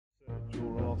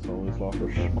So it's like a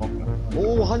schmuck.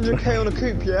 Oh, 100k on a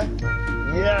coupe, yeah?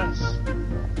 Yes!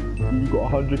 You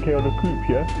got 100k on a coupe,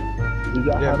 yeah? Is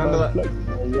that yeah, remember that? Yeah,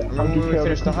 remember when we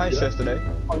finished the heist yesterday?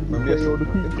 100k on the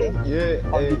coupe, yeah? Yeah,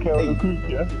 100k on the coupe,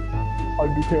 yeah?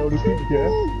 100k on the coupe, yeah?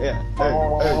 Yeah,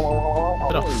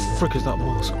 What the frick is that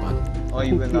mask, man? Oh,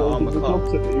 you in that armor car?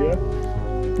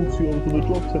 Pussy on to the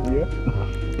job centre, yeah?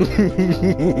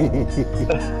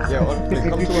 Yeah, what? Please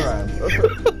come to around.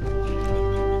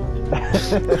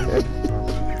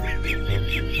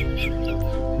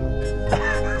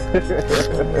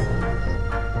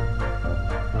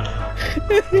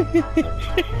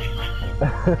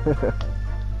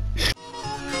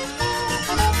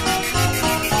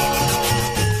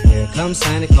 Here comes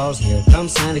Santa Claus, here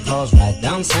comes Santa Claus, right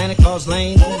down Santa Claus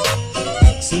Lane.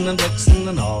 Vixen and Blitzen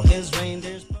and all his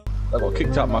reindeers. I got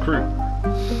kicked out my crew.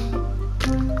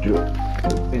 Do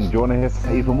you want to hear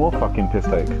even more fucking piss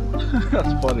take?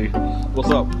 That's funny.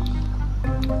 What's up?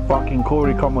 Fucking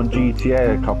Corey come on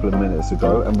GTA a couple of minutes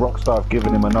ago and Rockstar have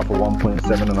given him another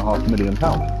 £1.7.5 million.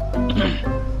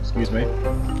 Excuse me?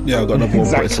 Yeah, I got another one.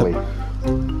 Exactly.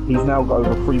 He's now got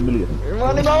over 3 million.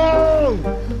 Run him on!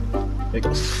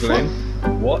 Explain.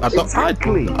 What?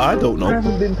 Exactly. I don't know. He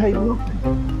hasn't been paid nothing.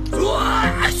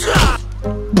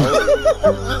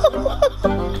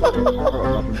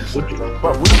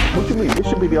 What do you mean? This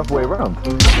should be the other way around.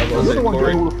 You're the one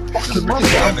getting all the fucking money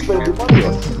that I'm spending money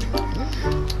on.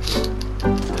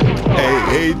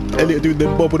 Hey, Elliot doing the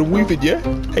bob and weaving, yeah?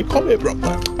 Hey, come here, bro.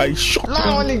 I shot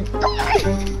him.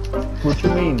 What do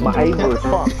you mean? My aimer is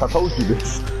fucked. I told you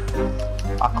this.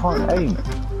 I can't aim.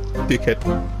 Dickhead.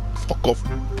 Fuck off.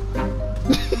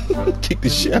 Kick the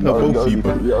shit out of both of you,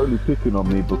 bro. You're only picking on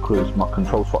me because my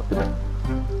control's fucked again.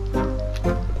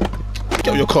 Get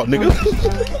out your car, nigga.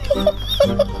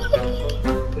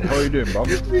 How are you doing, bro?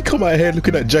 You come out here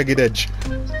looking at jagged edge.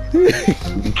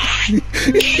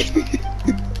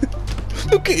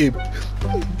 Look at him.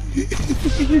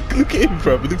 Look at him,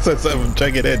 bro. He looks like something from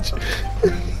jagged edge.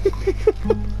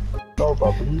 No,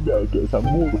 bro, but you better get some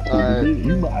more.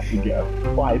 You might have to get a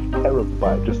 5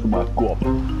 terabyte just for my gob.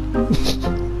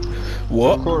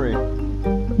 What? Corey.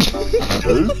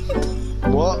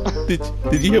 What?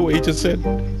 Did you hear what he just said?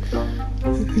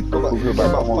 About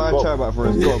 5 terabyte for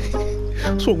his gob.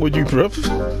 What's wrong with you, bruv? I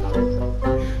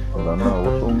don't know,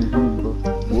 what's wrong with you, bro?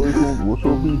 What's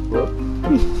your beef, bro?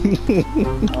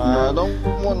 I don't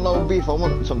want no beef, I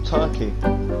want some turkey.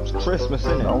 It's Christmas,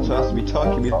 innit? No, so it has to be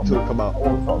turkey we talk about. I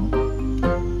want some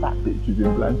fat bitches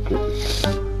in blankets.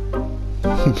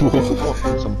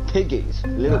 Some piggies,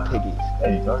 little piggies.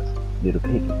 There you go. Little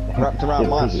piggy. Wrapped around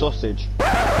my sausage.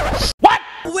 What?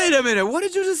 Wait a minute, what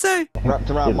did you just say? Wrapped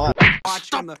around my...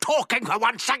 Stop talking for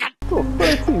 1 second! You're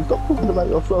 13, stop talking about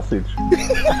your sausage.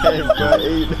 Hey,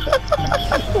 13.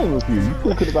 What's wrong with you? You're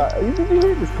talking about... Did you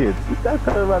hear this kid? This guy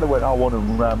turned around and went, I want to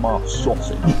ram my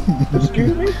sausage.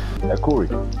 Excuse me? Yeah, Corey,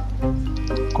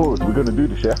 we're going to do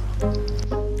this, yeah?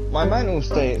 My mental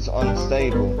state's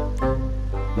unstable.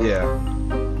 Yeah.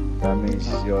 That means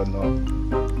you're not.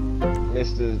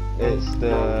 It's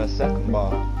the second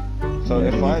bar. So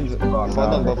if I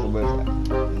don't bother with it,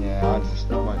 yeah, I just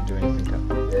won't do anything.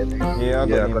 Yeah, I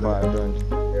got you vibe, don't you?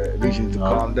 Yeah, at least you need to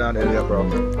calm down earlier, bro. You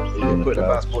need to put the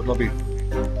passport lobby.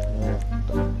 Yeah.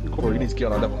 Corey, you need to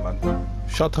get on that level, man.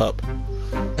 Shut up.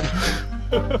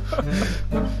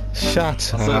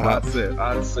 Shut up.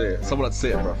 I'd say it. Someone had to say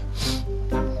it, bro.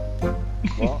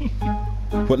 What?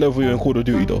 What level are you in Call of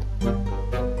Duty, though?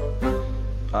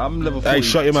 I'm level 42. Hey,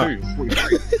 shut him out.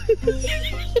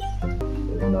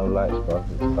 There's no lights, bro.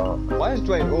 It's dark. Why is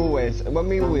Dwayne always, when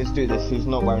we always do this, he's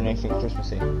not wearing anything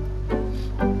Christmassy?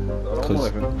 I'm not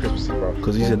even Christmassy, bro.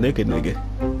 Because he's a nigga.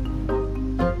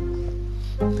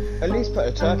 At least put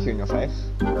a turkey in your face.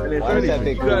 Why is that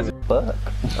big? Fuck.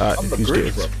 Alright, I'm the who's Grinch,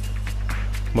 getting bro. it?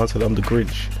 Man said I'm the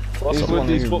Grinch. What's He's up the with one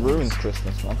these who footballs? ruins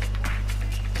Christmas, man.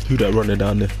 Who that running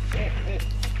down there?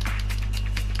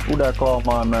 Who that call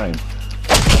my name?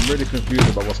 I'm really confused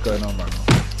about what's going on right now.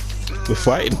 We're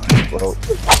fighting. Well,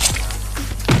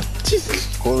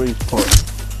 Corey's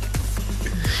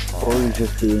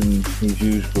just doing his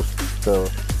usual stuff.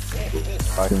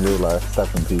 I in real life,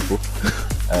 stabbing people.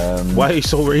 Why are you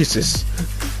so racist?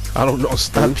 I don't know,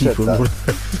 stab Who said people. that?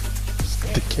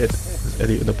 Dickhead.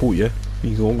 Elliot in the pool, yeah?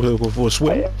 You going to go for a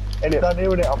swim? Elliot, I'm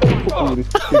hearing it. I'm playing football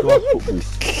with this big ass football.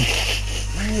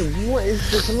 Hey, what is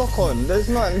this lock on? There's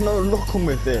no lock on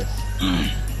with this.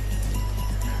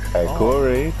 Hey,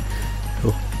 Corey.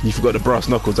 Oh, you forgot the brass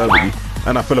knuckles, haven't you?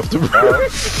 And I fell off the roof.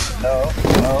 No.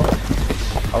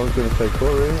 I was going to say,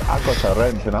 Corey, I got a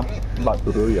wrench and I'm about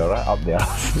to do you right up there.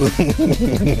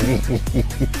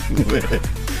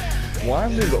 Why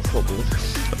have you got football?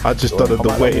 I just done the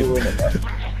way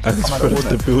and first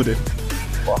the building.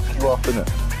 Fuck you up, innit?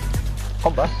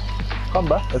 Come back. Come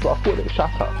back. That's what I thought.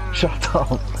 Shut up. Shut up.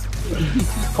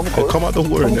 Come on, Corey. Come out the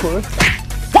war, Come on, innit?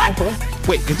 Corey.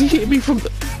 Wait, did he hit me from the...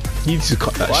 You need to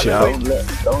cut that shit out.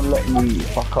 Don't let me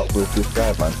fuck up with this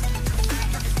guy, man.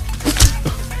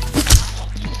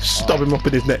 Stab him up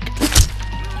in his neck.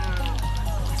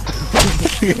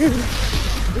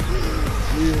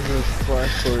 Jesus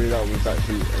Christ, sorry, that was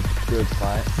actually a good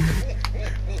fight.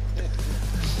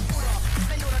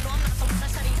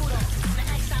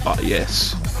 Ah,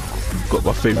 yes. Got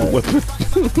my favourite weapon.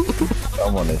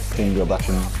 I'm on this finger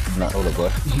bashing that other boy.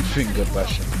 Finger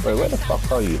bashing. Wait, where the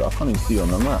fuck are you? I can't even see you on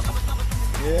the map.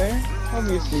 Yeah,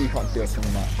 obviously you can't see us on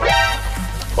the map.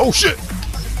 Oh shit!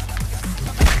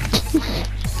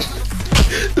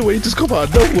 The way he just come out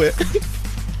of nowhere.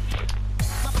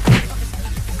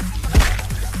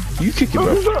 You kick him,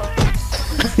 bro.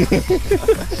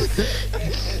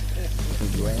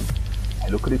 Hey,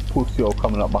 look at this pussy all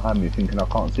coming up behind me thinking I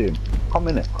can't see him. Come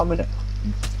in it, come in it.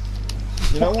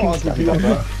 You know what, I'll give you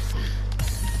that.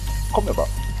 Come here, bro.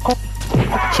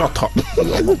 Shut up.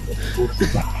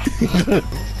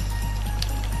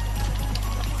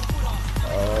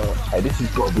 Hey, this has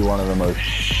got to be one of the most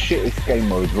shittest game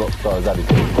modes Rockstar's had.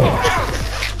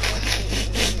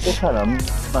 What kind of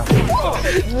massive?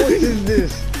 What is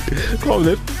this? Come on,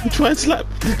 then. Try and slap.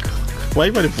 Why are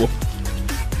you running for?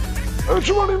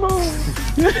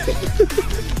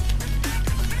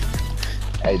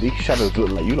 Hey, these shadows look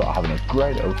like you lot are having a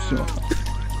great old summer.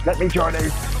 Let me join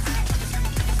you.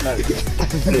 No,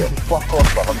 yeah, fuck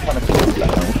off, bro. I'm trying to kill the black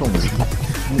man. What's wrong with you?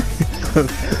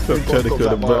 I'm trying to kill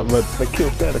the black man. They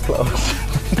killed Santa Claus.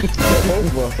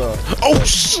 Oh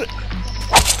shit!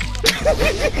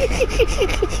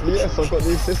 Yes, I've got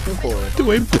the assistant for it. The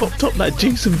way he popped up like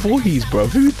Jason Voorhees, bro.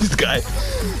 Who is this guy?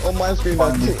 On my screen, I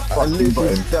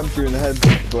literally stabbed you in the head.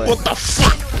 Boy. What the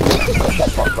fuck?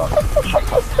 Shut up, bro.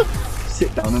 Shut up.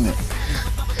 Sit down, innit?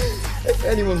 If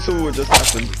anyone saw what just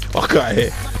happened. Fuck out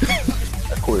here.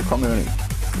 Corey, come here, innit?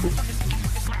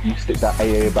 You stick that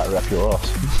AA battery up your ass.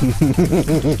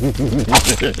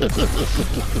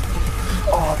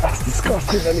 Oh, that's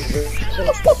disgusting, innit?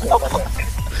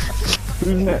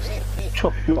 Who's next?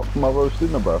 Chop you up for my roast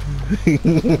dinner, bro. Come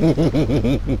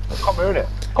here, innit?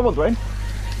 Come on, Dwayne.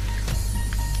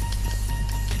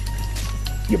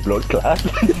 You blood clad.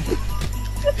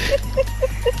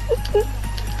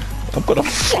 I'm gonna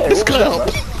fuck this guy up.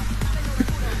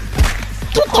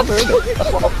 Come here, innit?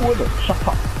 That's what I thought, innit? Shut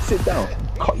up. Sit down.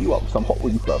 Cut you up with some hot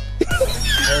wings, bro.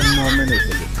 10 more minutes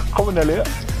of it. Come on, Elliot.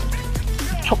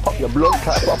 Chop up your blood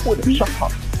clad. That's what I thought, innit? Shut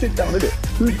up. Sit down, innit?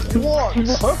 What?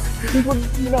 Huh? Who's one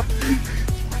enough?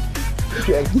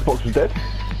 Yeah, Xbox was dead.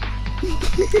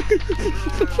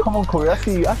 Come on, Corey, I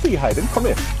see you hiding. Come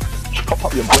here. Chop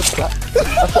up your blood clap.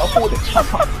 That's what I thought it.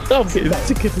 Chop up. I'm getting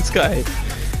sick of this guy.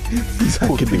 He's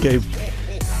hacking the game.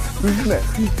 Who's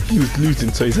next? He was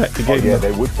losing, so he's hacked the Oh, game. yeah, now.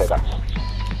 they would say that.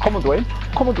 Come on, Dwayne.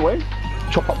 Come on, Dwayne.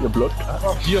 Chop up your blood clap.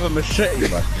 You have a machete,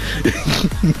 man.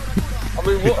 I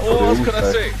mean, what else can I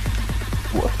say?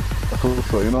 What? That's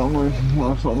also, you know what I mean?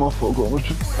 That's not my fault.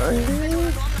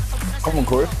 Come on,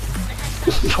 Corey.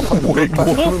 Chop up your blood clap.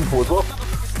 Swimming pool as well.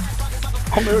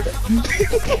 Come here.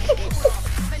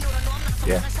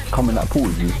 Yeah, come in that pool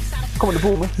with you. Come in the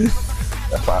pool, man.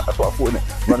 That's what I thought, innit?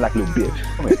 Run like a little bitch.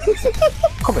 Come here.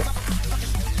 Come here.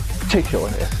 Take your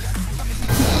in here.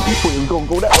 You thought you was going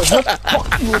to go that way, huh?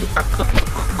 Fuck you.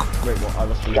 Wait, what? I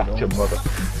lost the Gotcha, mother.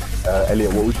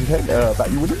 Elliot, what was you saying about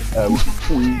you with it?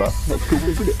 Next 2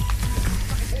 weeks with it.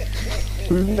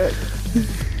 Who's next?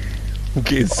 I'm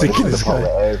getting sick of this guy.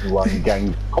 Everyone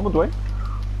gang. Come on, Dwayne.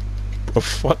 Bro,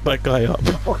 fuck that guy up.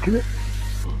 Fucking it.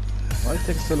 Why it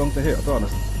takes so long to hit? I don't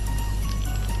understand.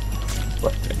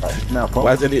 Now,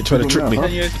 Why is Elliot trying to trick me?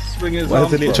 Can you swing his Why is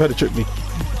arms, Elliot bro? trying to trick me?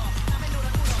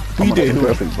 What Come you on, doing, bro?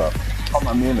 everything, bro. Come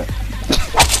on, me in it.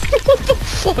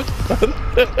 Fuck, man.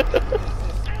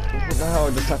 What the hell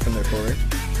just happened there, Corey?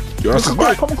 Your ass is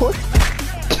back. Come on, Corey.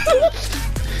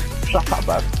 Shut up,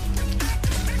 bruv.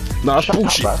 Nah, that's Shut up,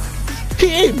 bullshit. bruv.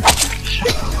 Hit him!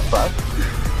 Shut up, bruv.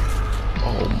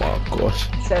 Oh my gosh.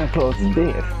 Santa Claus is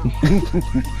dead.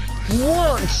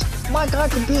 What? My guy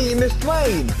competing in this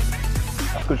train!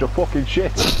 That's because you're fucking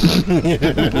shit.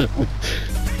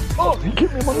 Oh, you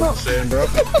kicked me in my mouth. Saying, bro.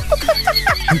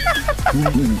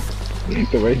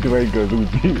 The way goes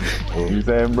with you. What are you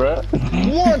saying, bruh?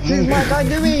 What is my guy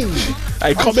doing? Hey,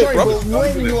 I'm come sorry, here, bro.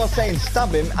 but when you are saying stab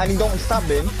him and you don't stab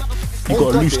him, You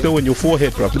got a loose nail in your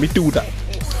forehead, bro. Let me do that.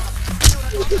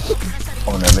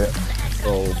 Come on, Elliot.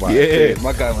 Oh my Yeah. God.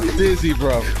 My guy was busy,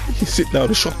 bro. You sit down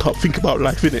and shut up, think about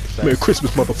life, innit? Merry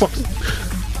Christmas, motherfucker.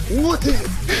 What is...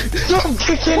 Stop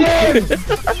kicking him!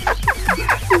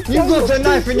 You've got a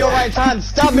knife in your right hand,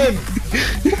 stab him!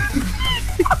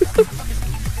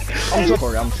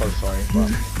 I'm so sorry, but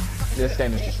this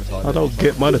game is just retarded. I don't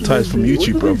get monetized from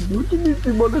YouTube, bro. What do you mean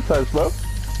demonetized, bro?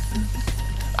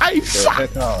 Hey, fuck!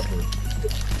 Heck out, bro.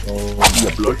 Oh,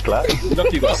 your blood clot.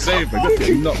 Lucky you got saved, man. Just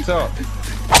get knocked out.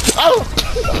 Oh!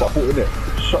 That's what I thought, innit?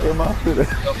 Shut your mouth, innit?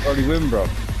 That's already win, bro. Of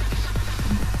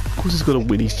course he's gonna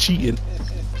win, he's cheating.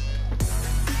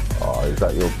 Oh, is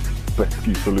that your best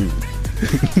excuse for losing?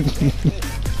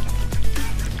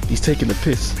 He's taking the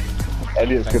piss.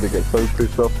 Elliot's gonna get so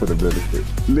pissed off for the benefit.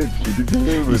 Literally, did you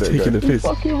hear me? He's taking the piss.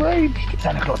 Fucking rage.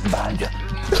 Santa Claus is behind you.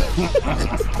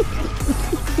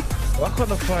 Why can't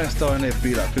the fire star in there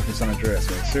be like flipping San Andreas,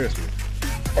 man? Seriously.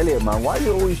 Elliot, man, why are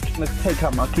you always trying to take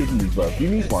out my kidneys, bro? If you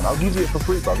need one, I'll give you it for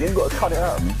free, bro. You ain't got to cut it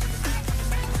out of me.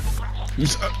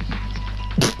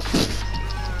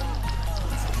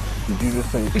 Did you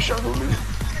just say, shut up, me?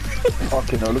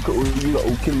 Okay, now look at all you lot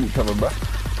all killing each other, bro.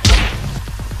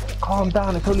 Calm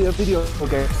down, it's only a video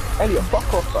game. Elliot,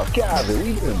 fuck off, bro. Get out of it. What are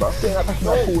you doing, bro? Getting that back in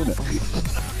that pool, innit?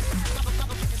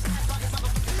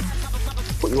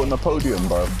 Put you on the podium,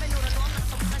 bro.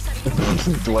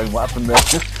 Dwayne, what happened there?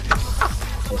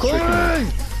 Corey!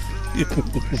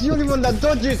 He's the only one that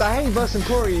dodges. I hate versing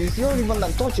Corey. He's the only one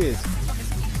that dodges.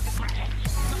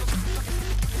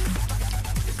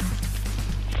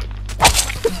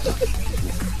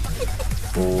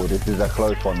 Oh, this is a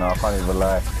close one now. I can't even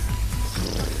lie.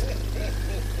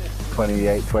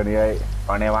 28, 28,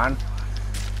 21.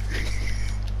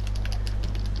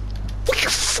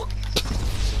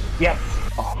 Yes!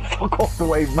 Oh, fuck off the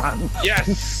way, man.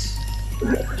 Yes!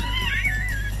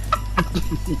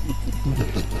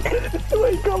 The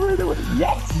way he covered it.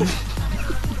 Yes!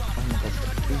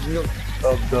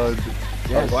 I'm done.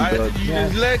 Yes, Why did you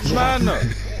use legs, man?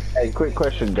 Hey, quick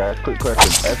question, guys. Quick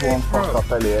question. Everyone fuck up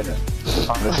Elliot, innit?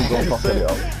 Let's go fuck Elliot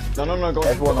up. No, go.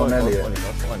 Everyone on Elliot.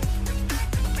 That's funny.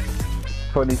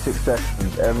 26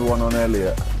 seconds. Everyone on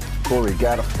Elliot. Corey,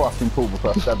 get out of fucking pool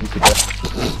before I stab you to death.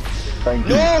 Thank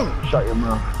you. No! Shut your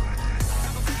mouth.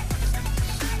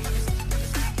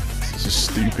 This is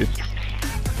stupid.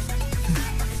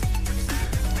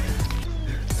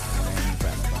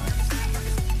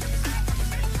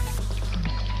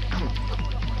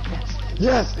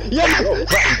 Yes! Yes!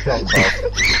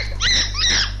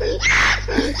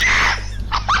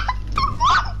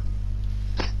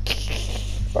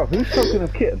 Bro, who's talking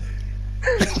of kids?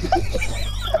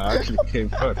 I actually came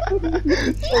first. Talking of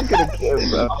kids,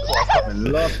 bro. I fucking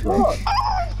love bro. Oh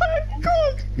my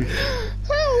god!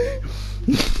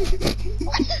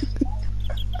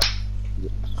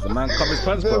 The man coming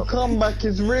first, The bro. comeback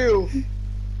is real.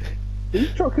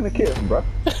 Who's talking of kids, bro?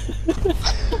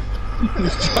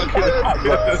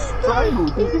 Triangle.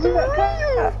 Did you see that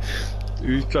cat?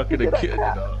 Who's chucking a kid, you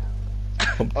know?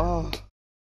 Oh.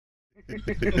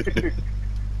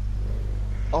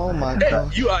 Oh my Hey,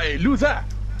 god. you are a loser.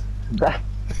 I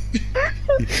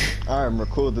am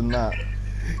recording that.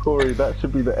 Corey, that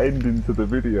should be the ending to the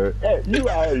video. Hey, you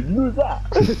are a loser.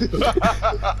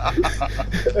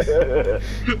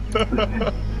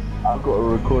 I've got to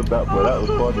record that, but that was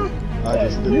funny. I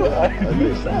just did that. I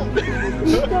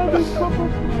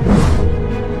literally.